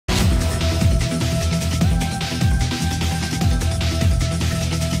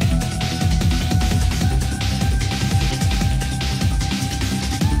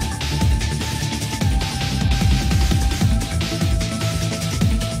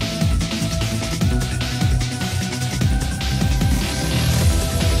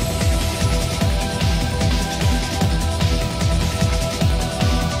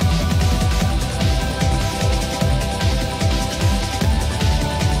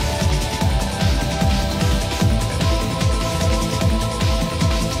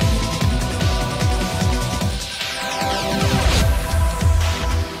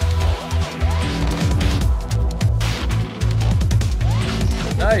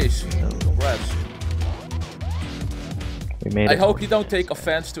Nice! Congrats. We made I it. hope you don't take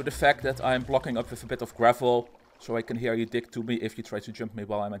offense to the fact that I'm blocking up with a bit of gravel, so I can hear you dig to me if you try to jump me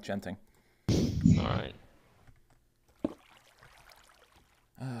while I'm enchanting. Alright.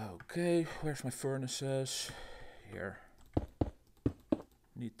 Okay, where's my furnaces? Here.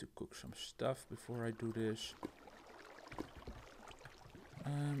 Need to cook some stuff before I do this.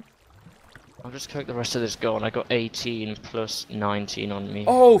 I'll just cook the rest of this gold. I got 18 plus 19 on me.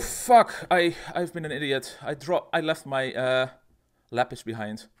 Oh fuck! I've been an idiot. I left my lapis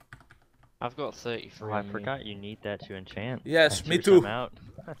behind. I've got 33 Oh, I on me. forgot you need that to enchant. Yes, I me threw too. some out.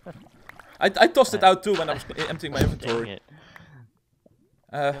 I tossed it out too when I was emptying my Dang inventory. it.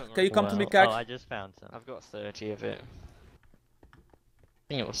 Can you come to me, Well, Kak? oh, I just found some. I've got 30 of it. I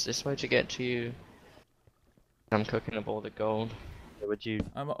think it was this way to get to you. I'm cooking up all the gold. Would you?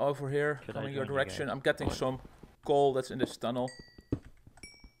 I'm over here, Could I coming your join you direction. guys? I'm getting some coal that's in this tunnel.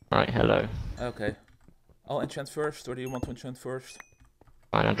 Right, hello. Okay. I'll enchant first, or do you want to enchant first?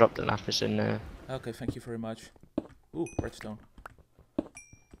 Fine, I dropped the lapis in there. Okay, thank you very much. Ooh, redstone.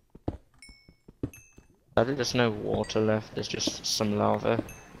 Sadly, there's no water left, there's just some lava.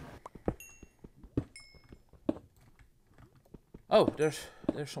 Oh, there's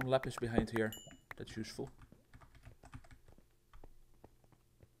some lapis behind here. That's useful.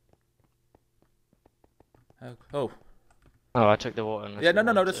 Oh. Oh, I took the water. unless Yeah, you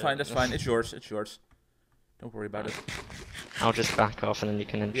no, want that's it. fine, that's fine. It's yours, it's yours. Don't worry about it. I'll just back off and then you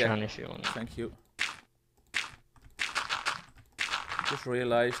can enchant Yeah. if you want. Thank you. Just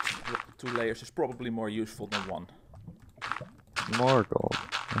realized 2 layers is probably more useful than 1. More gold.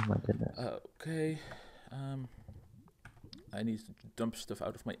 Oh my goodness. Okay. I need to dump stuff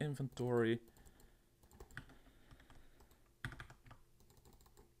out of my inventory.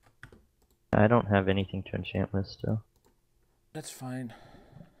 I don't have anything to enchant with still. That's fine.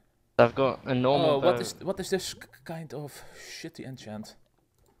 I've got a normal bow. What is this kind of shitty enchant?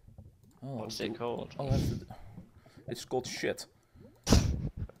 Oh, What's it called? I'll have to it's called shit.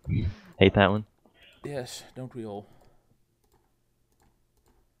 Hate that one. Yes, don't we all?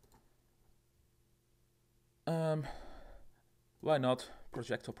 Why not?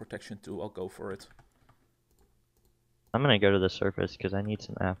 Projectile protection 2, I'll go for it. I'm gonna go to the surface because I need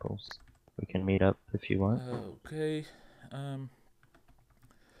some apples. We can meet up if you want. Okay.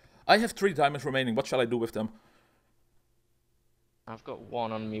 I have 3 diamonds remaining. What shall I do with them? I've got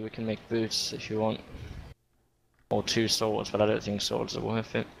 1 on me, we can make boots if you want. Or 2 swords, but I don't think swords are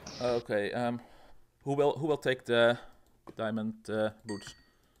worth it. Okay. Who will take the diamond boots?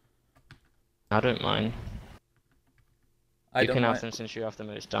 I don't mind. I You don't can mind. have them since you have the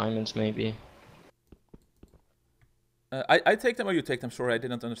most diamonds, maybe. I take them or you take them? Sorry, I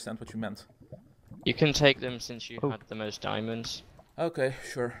didn't understand what you meant. You can take them since you Oh. had the most diamonds. Okay,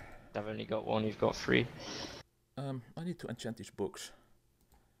 sure. I've only got 1, you've got 3. I need to enchant these books.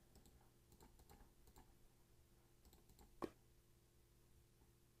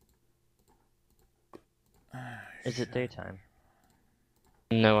 Is it daytime?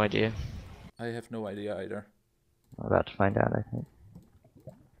 No idea. I have no idea either. I'm about to find out, I think.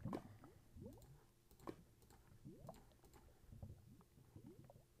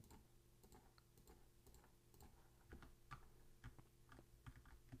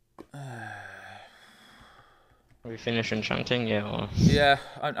 Are we finished enchanting? Yeah, or... Yeah,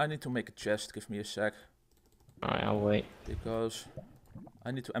 I need to make a chest. Give me a sec. Alright, I'll wait. Because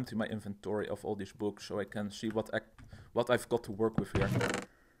I need to empty my inventory of all these books so I can see what I've got to work with here.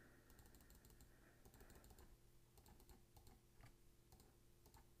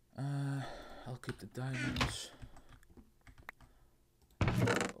 I'll keep the diamonds.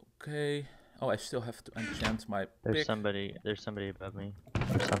 Okay. Oh, I still have to enchant my There's pick. somebody above me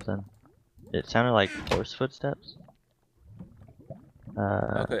or something. It sounded like horse footsteps.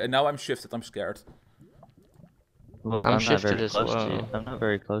 Okay, and now I'm shifted. I'm scared. Well, I'm not shifted very as close to you. well. I'm not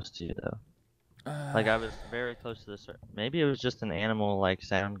very close to you though. Like I was very close to the maybe it was just an animal like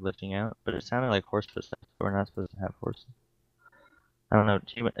sound glitching out, but it sounded like horse footsteps. We're not supposed to have horses. I don't know.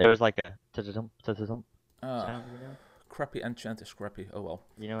 It was like a ta-ta-dump, ta-ta-dump sound, you know? Crappy enchant is crappy. Oh well.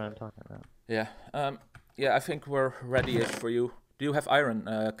 You know what I'm talking about. Yeah. Yeah, I think we're ready-ish for you. Do you have iron,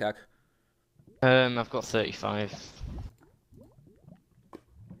 Kak? I've got 35.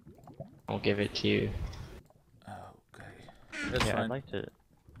 I'll give it to you. Okay. That's Yeah, fine. I'd like to.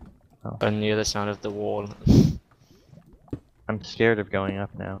 On the other side of the wall. I'm scared of going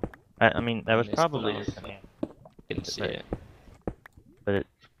up now. I mean, that was It's probably below. just an ant, You can see it. but it,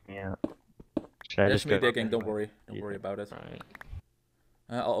 yeah. Should I There's just me go up digging. Don't anyway? worry. Don't You worry think? about it. Right.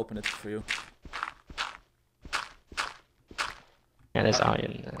 I'll open it for you. Yeah, And there's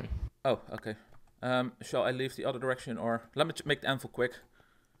iron then. Oh, okay. Shall I leave the other direction, or let me make the anvil quick,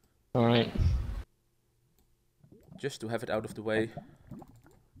 Alright. just to have it out of the way.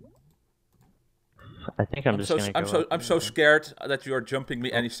 I think I'm just gonna go. I'm so scared that you're jumping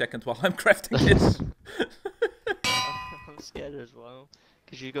me any second while I'm crafting this. I'm scared as well,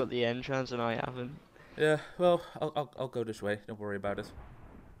 because you got the entrance and I haven't. Yeah, well, I'll go this way. Don't worry about it.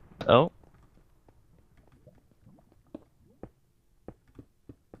 Oh.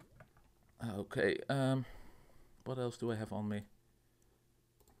 Okay. What else do I have on me?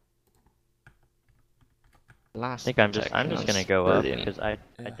 I think I'm just gonna go up because I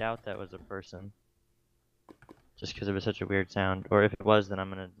Yeah. doubt that was a person. Just because it was such a weird sound, or if it was, then I'm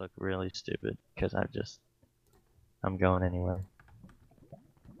gonna look really stupid because I'm going anyway.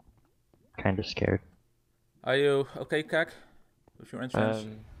 Kind of scared. Are you okay, Kak? With your entrance?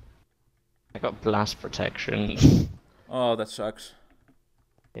 I got blast protection. Oh, that sucks.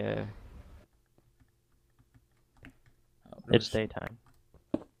 Yeah. Oh, It's there's- daytime.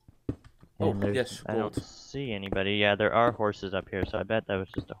 Oh, And there's- yes, I don't gold. see anybody. Yeah, there are horses up here, so I bet that was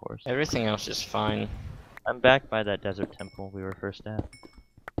just a horse. Everything else is fine. I'm back by that desert temple we were first at.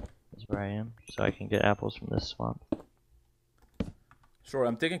 That's where I am, so I can get apples from this swamp. Sorry,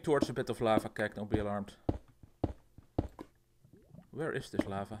 I'm digging towards a bit of lava, Kak. Don't be alarmed. Where is this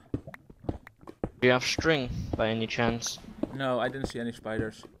lava? Do you have string by any chance? No, I didn't see any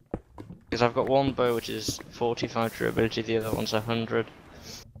spiders. Because I've got one bow which is 45 durability, the other one's 100.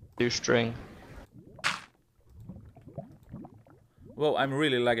 2 string. Whoa, I'm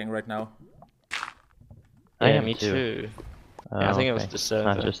really lagging right now. I Yeah, am me too. too. Oh, Yeah, I think it was okay. the It's server.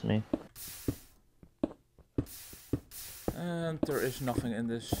 not just me. And there is nothing in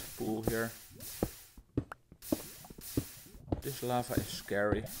this pool here. This lava is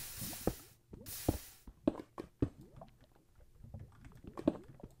scary.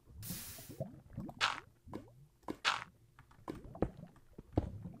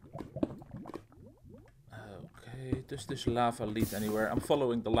 Okay, does this lava lead anywhere? I'm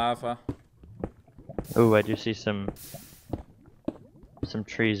following the lava. Oh, I do see some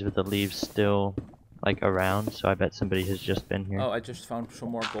trees with the leaves still like around, so I bet somebody has just been here. Oh, I just found some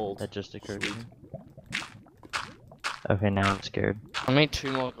more gold. That just occurred to Sweet. me. Okay, now I'm scared. I made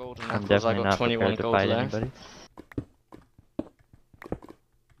 2 more golden I'm apples, I definitely got not 21 prepared to gold fight left. anybody.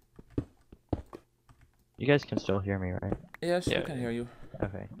 You guys can still hear me, right? Yes, Yeah. we can hear you.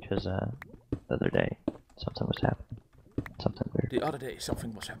 Okay, because the other day something was happening. Something weird. The other day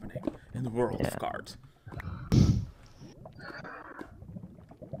something was happening in the world Yeah. of cards.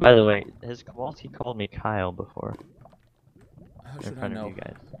 By the way, has Kowalski called me Kyle before? How In should I front of know? you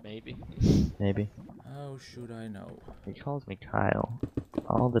guys? Maybe. Maybe. How should I know? He calls me Kyle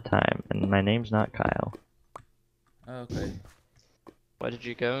all the time, and my name's not Kyle. Okay. Where did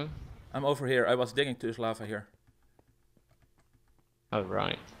you go? I'm over here. I was digging to this lava here. Oh,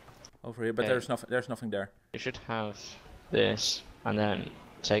 right. Over here, but Okay. there's nothing there. You should have this, and then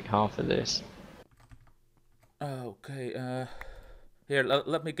take half of this. Okay, here,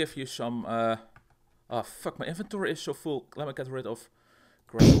 let me give you some, oh fuck, my inventory is so full. Let me get rid of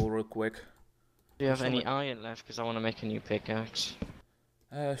gravel real quick. Do you have any Someone- iron left? Because I want to make a new pickaxe.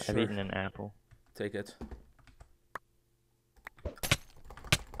 I've Sure, eaten an apple. take it.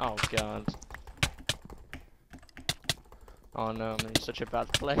 Oh, God. Oh, no, I'm in such a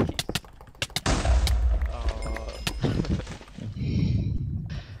bad place. Oh.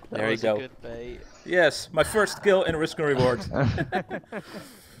 That There you was go. a good bait. Yes, my first kill in Risk and Reward. Oh,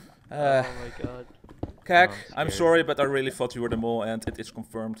 my God. Kak, I'm I'm scared. sorry, but I really thought you were the mole, and it is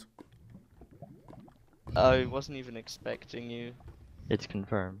confirmed. I wasn't even expecting you. It's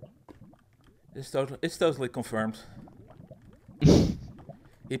confirmed. It's totally confirmed.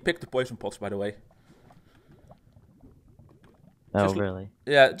 He picked the poison pots, by the way. Oh, Just l- really?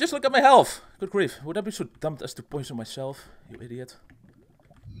 Yeah, just look at my health. Good grief, would I be so dumb as to poison myself? You idiot.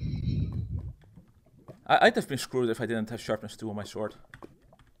 I'd have been screwed if I didn't have sharpness 2 on my sword.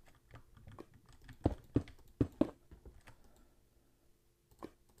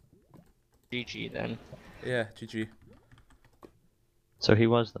 GG then. Yeah, GG. So he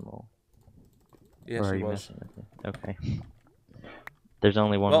was the mole. Yes, or are he you was. messing with me? Okay. There's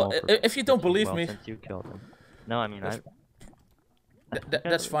only one Well, mole. for if you don't this one. believe Well, me, since you killed him. No, I mean That's- I.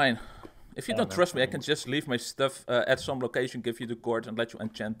 that's fine. If you I don't don't trust me, I know. can just leave my stuff at some location, give you the cord, and let you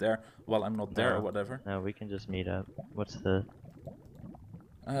enchant there while I'm not there or No. whatever. No, we can just meet up. What's the?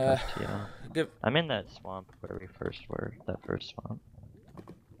 Uh, Yeah. give. I'm in that swamp where we first were. That first swamp.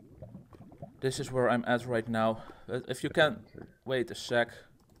 This is where I'm at right now. If you can wait a sec.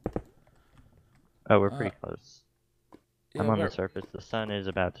 Oh, we're pretty close. Yeah, I'm on the surface. The sun is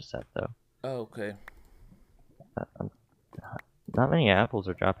about to set though. Oh, okay. Not many apples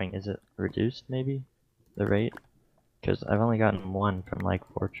are dropping. Is it reduced maybe? The rate? Because I've only gotten one from like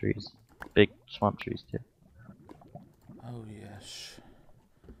 4 trees. Big swamp trees too. Oh, yes.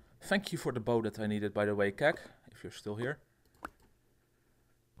 Thank you for the bow that I needed, by the way, Kek, if you're still here.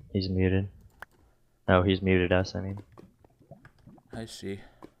 He's muted. Oh, he's muted us, I mean. I see.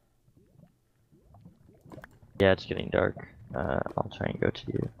 Yeah, it's getting dark. I'll try and go to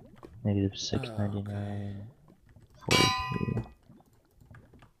you. Negative Oh, 699. okay. 43.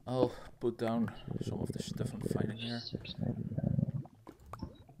 I'll put down some of the stuff I'm finding here. 699.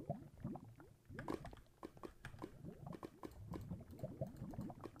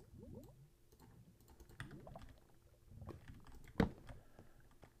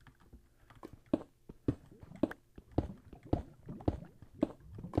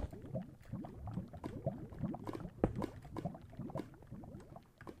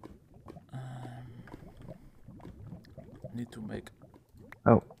 Need to make...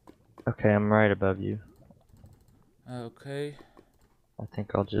 Oh, okay, I'm right above you. Okay, I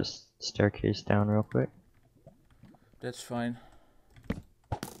think I'll just staircase down real quick. that's fine.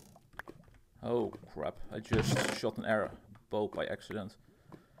 Oh crap, I just shot an arrow bow by accident.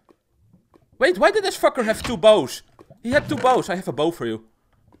 Wait, why did this fucker have 2 bows? He had 2 bows, I have a bow for you.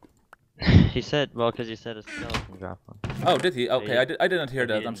 He said, well, because he said a skeleton drop one. Oh, did he? Okay, He- I didn't hear he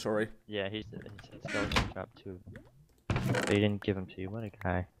that, I'm didn't- sorry. Yeah, he said skeleton drop 2 of them. They didn't give them to you. What a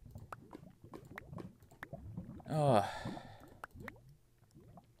guy. Oh.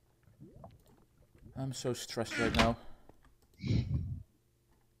 I'm so stressed right now.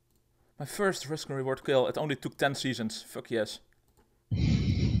 My first risk and reward kill, it only took 10 seasons. Fuck yes.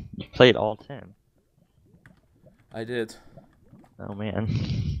 You played all 10. I did. Oh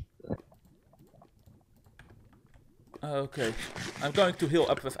man. Okay. I'm going to heal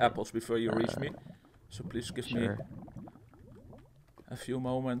up with apples before you reach me. So please give Sure. me a few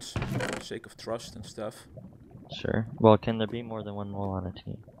moments for the sake of trust and stuff. Sure. Well, can there be more than one mole on a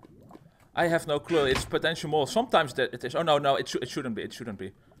team? I have no clue. It's potential more. Sometimes that it is. Oh no, it shouldn't be. It shouldn't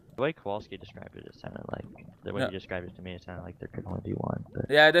be. The way Kowalski described it, it sounded like... The way Yeah. he described it to me, it sounded like there could only be one. But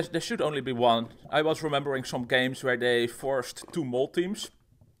Yeah, there should only be one. I was remembering some games where they forced 2 mole teams.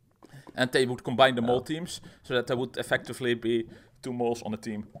 And they would combine the mole teams. So that there would effectively be 2 moles on a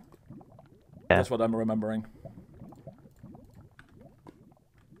team. Yeah. That's what I'm remembering.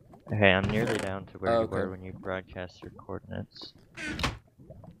 Okay, I'm nearly down to where you Okay. were when you broadcast your coordinates.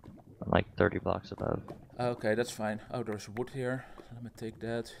 I'm like 30 blocks above. Okay, that's fine. Oh, there's wood here. Let me take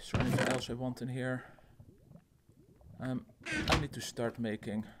that. Is there anything else I want in here? I need to start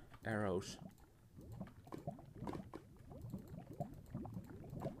making arrows.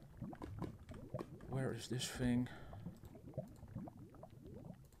 Where is this thing?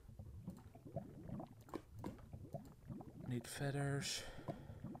 Need feathers.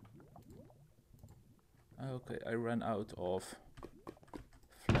 Okay, I ran out of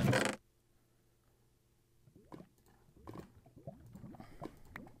flint.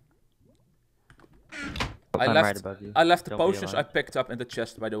 I'm right above you. I left the Don't be potions I alarmed. picked up in the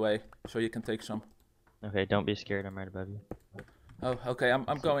chest, by the way, so you can take some. Okay, don't be scared. I'm right above you. Oh, okay.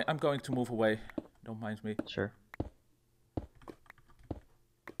 I'm going to move away. Don't mind me. Sure.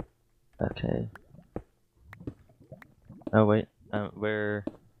 Okay. Oh wait. Where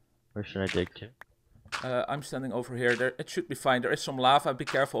should I dig to? I'm standing over here. There, it should be fine. There is some lava. Be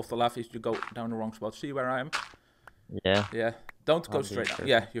careful of the lava if you go down the wrong spot. See where I am? Yeah. Yeah. Don't go I'll be straight. careful.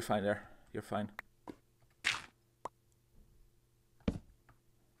 Yeah, you're fine there. You're fine.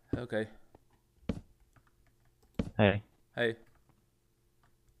 Okay. Hey, Hey.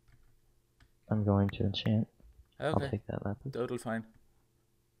 I'm going to enchant. I'll Okay. take that lapis. Totally fine.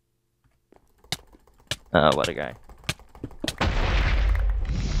 Oh, what a guy.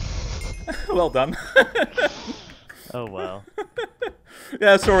 Well done. Oh wow.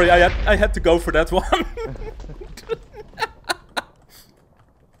 Yeah, sorry. I had to go for that one.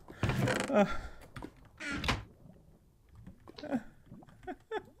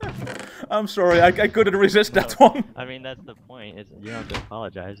 I'm sorry. I couldn't resist that one. I mean, that's the point. You don't have to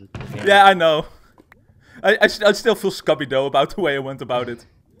apologize. It's the game. Yeah, I know. I still feel scummy though about the way I went about it.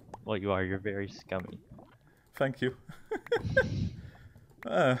 Well, you are. You're very scummy. Thank you.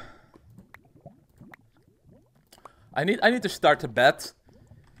 I need to start a bet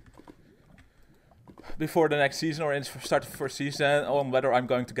before the next season or start the first season on whether I'm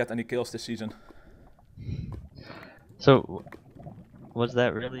going to get any kills this season. So, was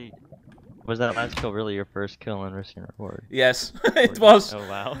that really Was that last kill really your first kill in Risk and Reward? Yes, it was. Oh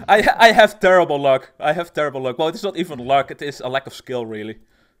wow. I have terrible luck. I have terrible luck. Well, it's not even luck. It is a lack of skill, really.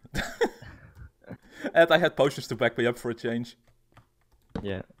 And I had potions to back me up for a change.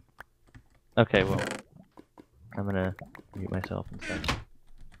 Yeah. Okay, well, I'm gonna mute myself instead.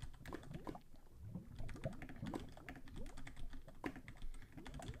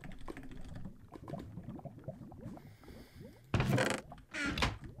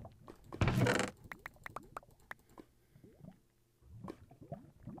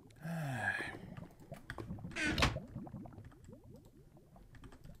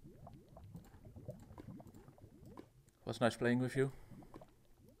 Was nice playing with you.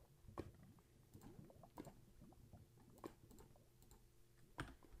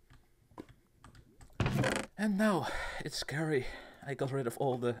 And now, it's scary. I got rid of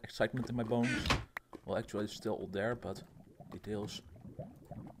all the excitement in my bones. Well, actually it's still all there, but details.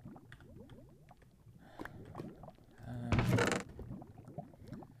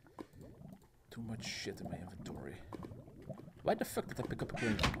 Too much shit in my inventory. Why the fuck did I pick up a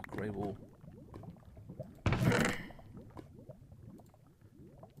grey wool?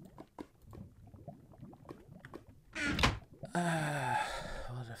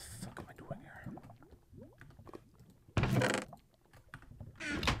 What the fuck am I doing here?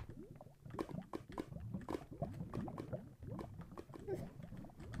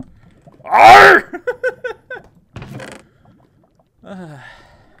 Arr!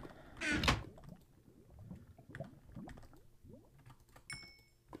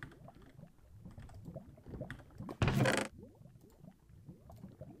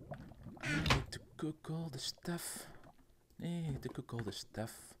 I need to cook all the stuff. Need to cook all the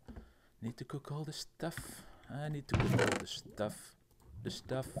stuff. Need to cook all the stuff. I need to cook all the stuff. The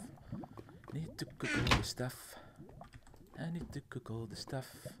stuff. Need to cook all the stuff. I need to cook all the stuff.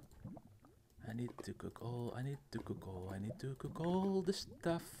 I need to cook all. I need to cook all. I need to cook all the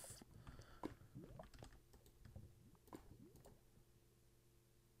stuff.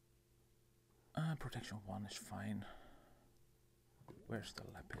 Protection 1 is fine. Where's the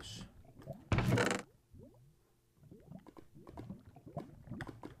lapis?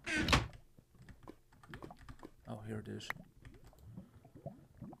 Oh, here it is.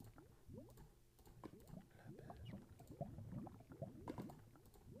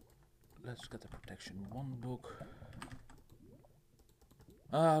 Let's get the protection 1 book.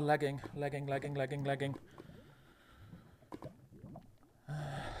 Ah, lagging. Where's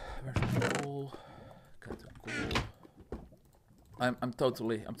the goal? Get the goal. I'm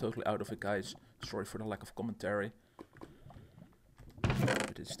totally out of it, guys. Sorry for the lack of commentary.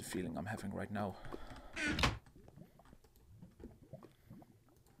 But it's the feeling I'm having right now.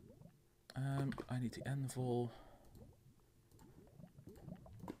 I need the anvil.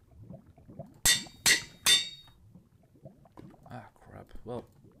 Ah, crap. Well,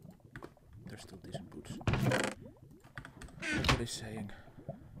 they're still decent boots. What are they saying?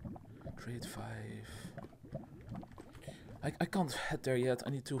 Trade 5. I can't head there yet. I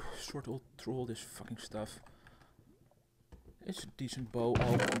need to sort through all this fucking stuff. It's a decent bow.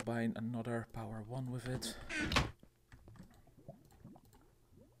 I'll combine another power 1 with it.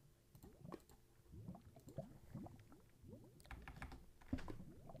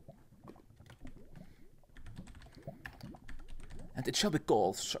 And it shall be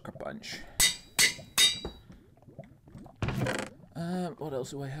called Sucker Punch. What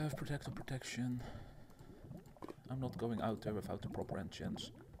else do I have? Protector protection. I'm not going out there without the proper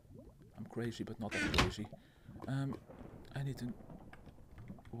enchants. I'm crazy, but not that crazy. I need to...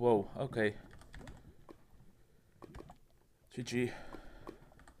 Whoa, okay. GG.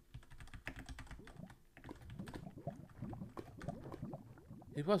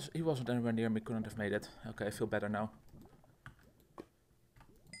 He wasn't anywhere near me, couldn't have made it. Okay, I feel better now.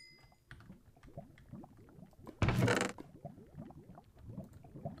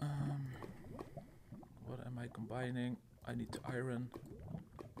 What am I combining? I need to iron.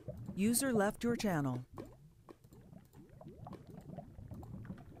 User left your channel.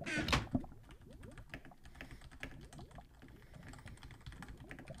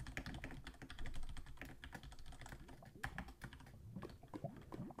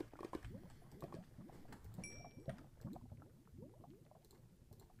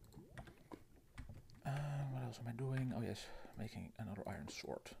 What else am I doing? Oh yes, making another iron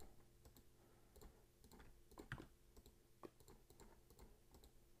sword.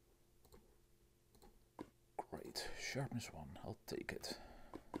 Great, sharpness 1, I'll take it.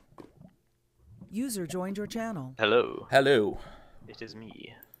 User joined your channel. Hello, Hello. it is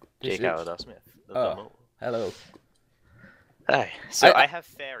me, This Jake is- Smith, the Hello. So I have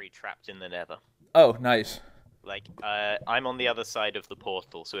Fairy trapped in the Nether. Oh, nice. Like, I'm on the other side of the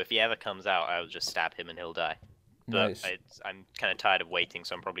portal, so if he ever comes out, I'll just stab him and he'll die. But Nice. I'm kind of tired of waiting,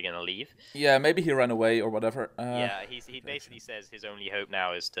 so I'm probably gonna leave. Yeah, maybe he ran away or whatever. Yeah, he basically says his only hope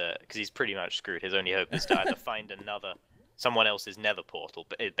now is to, because he's pretty much screwed. His only hope is to either find someone else's Nether portal,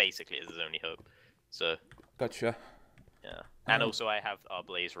 but it basically is his only hope. So. Gotcha. Yeah, and also I have our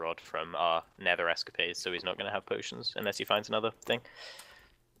blaze rod from our Nether escapades, so he's not gonna have potions unless he finds another thing.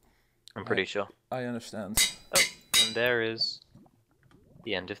 I'm pretty sure. I understand. Oh, and there is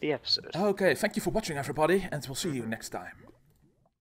the end of the episode. Okay, thank you for watching, everybody, and we'll see you next time.